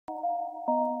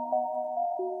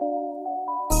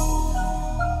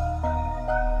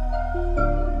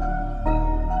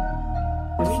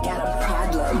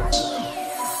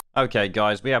Okay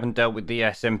guys, we haven't dealt with the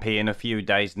SNP in a few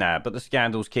days now, but the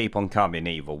scandals keep on coming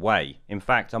either way. In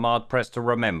fact, I'm hard pressed to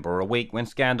remember a week when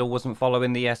Scandal wasn't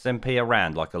following the SNP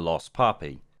around like a lost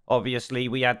puppy. Obviously,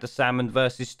 we had the Salmon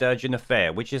versus Sturgeon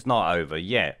affair, which is not over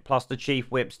yet, plus the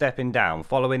Chief Whip stepping down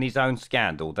following his own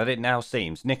scandal that it now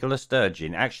seems Nicola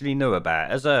Sturgeon actually knew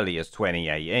about as early as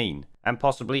 2018, and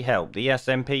possibly helped the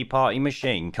SNP party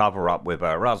machine cover up with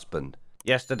her husband.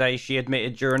 Yesterday, she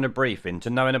admitted during a briefing to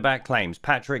knowing about claims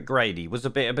Patrick Grady was a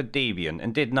bit of a deviant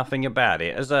and did nothing about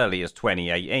it as early as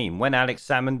 2018 when Alex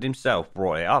Salmond himself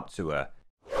brought it up to her.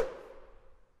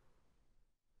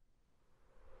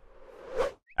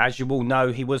 As you all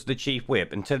know, he was the chief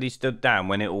whip until he stood down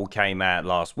when it all came out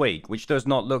last week, which does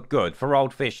not look good for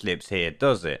old fish lips here,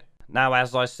 does it? Now,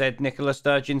 as I said, Nicola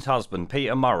Sturgeon's husband,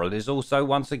 Peter Murrell, is also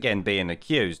once again being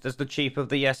accused as the chief of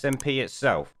the SNP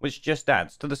itself, which just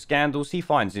adds to the scandals he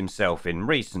finds himself in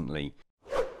recently.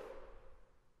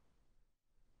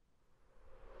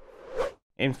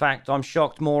 In fact, I'm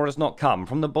shocked more has not come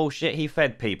from the bullshit he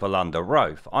fed people under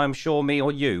oath. I'm sure me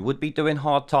or you would be doing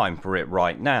hard time for it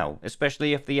right now,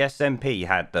 especially if the SNP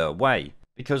had their way.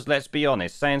 Because let's be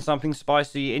honest, saying something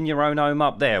spicy in your own home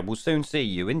up there will soon see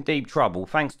you in deep trouble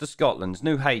thanks to Scotland's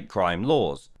new hate crime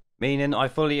laws. Meaning I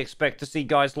fully expect to see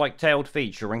guys like Tailed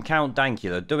Feature and Count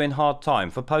Dankula doing hard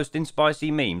time for posting spicy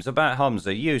memes about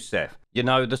Humza Yousaf. You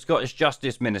know, the Scottish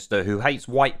Justice Minister who hates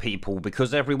white people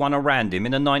because everyone around him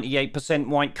in a 98%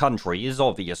 white country is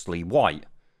obviously white.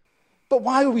 But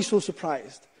why are we so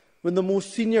surprised when the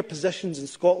most senior positions in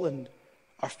Scotland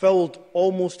are filled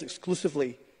almost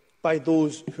exclusively by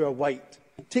those who are white?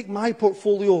 Take my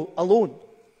portfolio alone.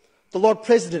 The Lord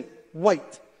President,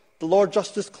 white. The Lord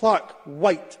Justice Clerk,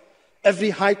 white. Every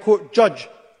High Court judge,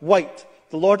 white.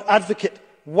 The Lord Advocate,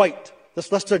 white. The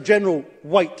Solicitor General,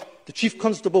 white. The Chief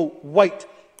Constable, white.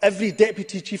 Every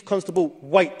Deputy Chief Constable,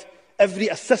 white. Every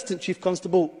Assistant Chief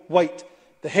Constable, white.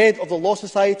 The Head of the Law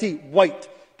Society, white.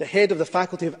 The Head of the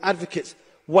Faculty of Advocates,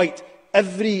 white.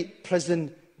 Every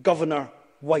Prison Governor,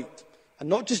 white. And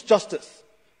not just Justice.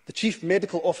 The Chief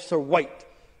Medical Officer, white.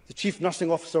 The Chief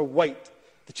Nursing Officer, white.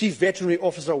 The Chief Veterinary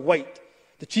Officer, white.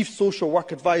 The Chief Social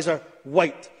Work Advisor,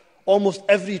 white. Almost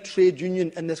every trade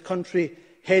union in this country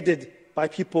headed by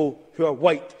people who are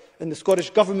white. In the Scottish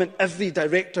Government, every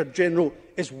Director General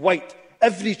is white.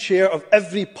 Every chair of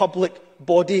every public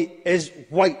body is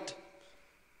white.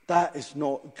 That is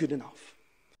not good enough.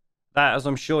 That, as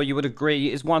I'm sure you would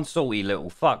agree, is one salty little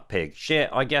fuck pig. Shit,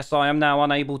 I guess I am now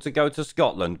unable to go to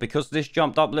Scotland because this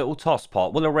jumped up little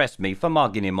tosspot will arrest me for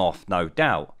mugging him off, no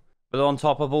doubt. But on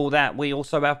top of all that, we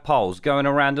also have polls going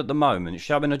around at the moment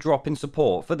showing a drop in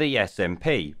support for the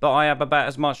SNP, but I have about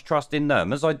as much trust in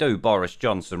them as I do Boris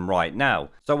Johnson right now,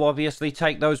 so obviously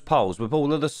take those polls with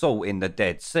all of the salt in the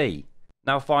Dead Sea.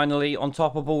 Now finally, on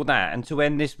top of all that, and to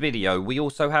end this video, we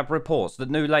also have reports that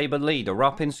new Labour leader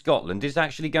up in Scotland is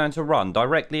actually going to run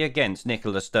directly against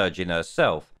Nicola Sturgeon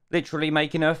herself, literally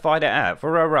making her fight it out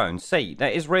for her own seat.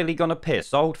 That is really gonna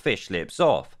piss old fish lips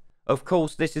off. Of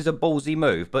course, this is a ballsy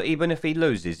move, but even if he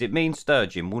loses, it means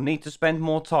Sturgeon will need to spend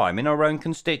more time in her own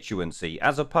constituency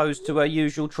as opposed to her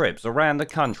usual trips around the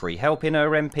country helping her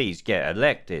MPs get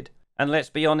elected. And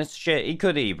let's be honest, shit, he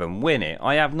could even win it.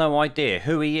 I have no idea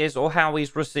who he is or how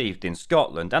he's received in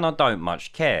Scotland, and I don't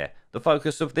much care. The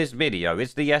focus of this video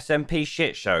is the SNP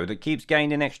shit show that keeps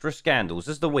gaining extra scandals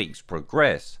as the weeks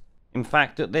progress. In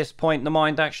fact, at this point, the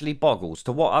mind actually boggles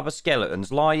to what other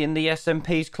skeletons lie in the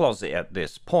SNP's closet at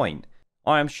this point.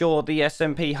 I am sure the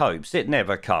SNP hopes it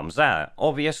never comes out.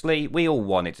 Obviously, we all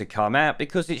want it to come out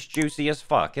because it's juicy as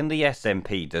fuck and the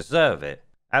SNP deserve it.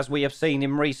 As we have seen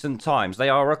in recent times, they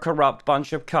are a corrupt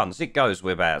bunch of cunts, it goes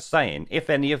without saying, if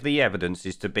any of the evidence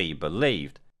is to be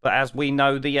believed. But as we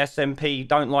know, the SNP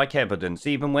don't like evidence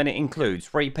even when it includes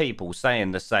three people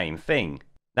saying the same thing.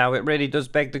 Now it really does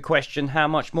beg the question how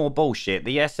much more bullshit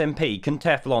the SNP can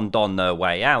Teflon Don their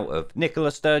way out of.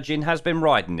 Nicola Sturgeon has been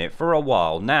riding it for a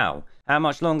while now. How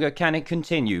much longer can it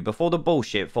continue before the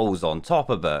bullshit falls on top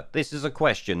of her? This is a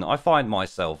question I find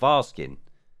myself asking.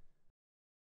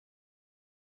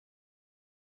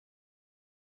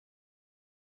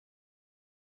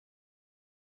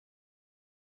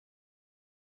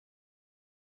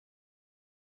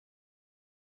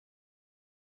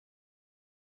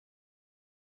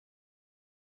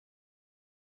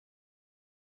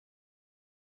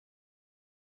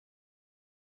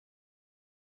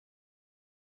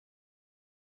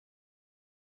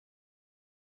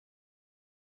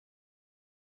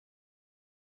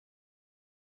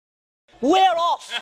 We're off!